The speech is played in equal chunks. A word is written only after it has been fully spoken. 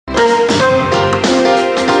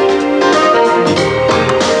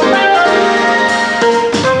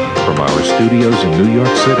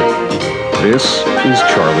York City. This is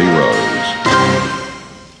Charlie Rose.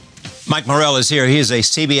 Mike Morell is here. He is a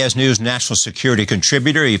CBS News national security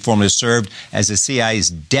contributor. He formerly served as the CIA's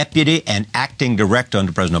deputy and acting director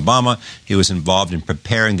under President Obama. He was involved in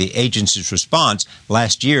preparing the agency's response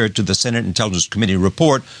last year to the Senate Intelligence Committee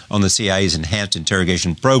report on the CIA's enhanced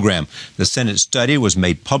interrogation program. The Senate study was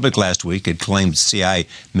made public last week. It claimed the CIA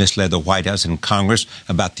misled the White House and Congress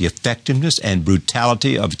about the effectiveness and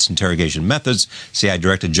brutality of its interrogation methods. CIA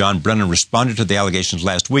Director John Brennan responded to the allegations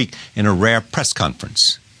last week in a rare press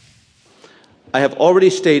conference. I have already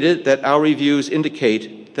stated that our reviews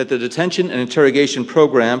indicate that the detention and interrogation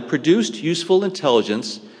program produced useful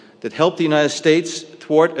intelligence that helped the United States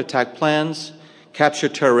thwart attack plans, capture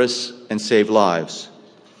terrorists, and save lives.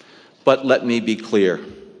 But let me be clear.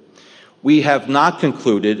 We have not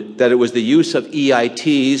concluded that it was the use of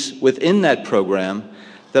EITs within that program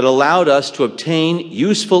that allowed us to obtain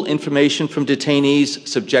useful information from detainees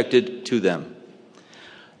subjected to them.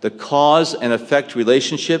 The cause and effect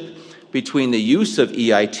relationship between the use of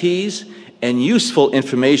EITs and useful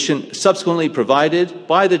information subsequently provided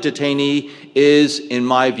by the detainee is, in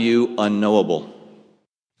my view, unknowable.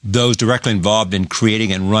 Those directly involved in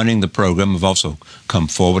creating and running the program have also come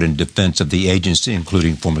forward in defense of the agency,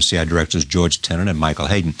 including former CIA directors George Tenet and Michael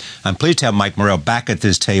Hayden. I'm pleased to have Mike Morell back at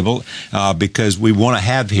this table because we want to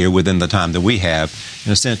have here, within the time that we have,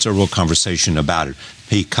 in a sense, a real conversation about it.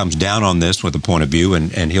 He comes down on this with a point of view,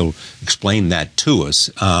 and he'll explain that to us.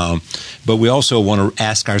 But we also want to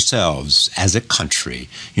ask ourselves, as a country,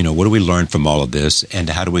 what do we learn from all of this, and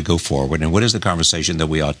how do we go forward, and what is the conversation that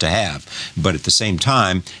we ought to have? But at the same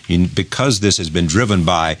time, because this has been driven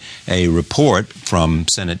by a report from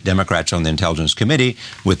Senate Democrats on the Intelligence Committee,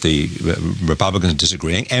 with the Republicans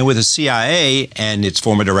disagreeing, and with the CIA and its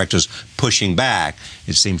former directors pushing back,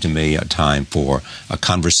 it seemed to me a time for a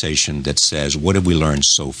conversation that says, what have we learned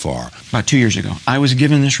so far? About 2 years ago, I was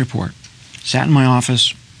given this report, sat in my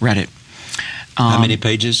office, read it. How many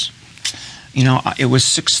pages? It was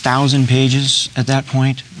 6,000 pages at that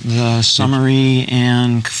point. The summary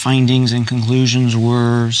and findings and conclusions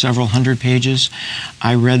were several hundred pages.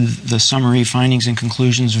 I read the summary, findings, and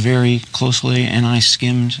conclusions very closely, and I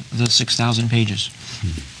skimmed the 6,000 pages.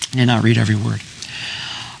 Did not read every word.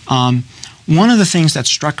 One of the things that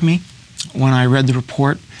struck me when I read the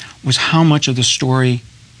report was how much of the story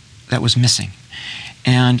that was missing.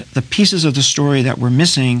 And the pieces of the story that were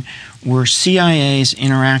missing were CIA's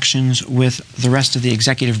interactions with the rest of the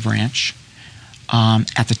executive branch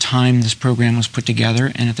at the time this program was put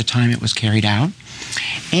together and at the time it was carried out,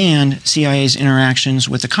 and CIA's interactions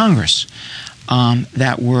with the Congress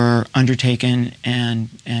that were undertaken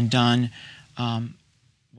and done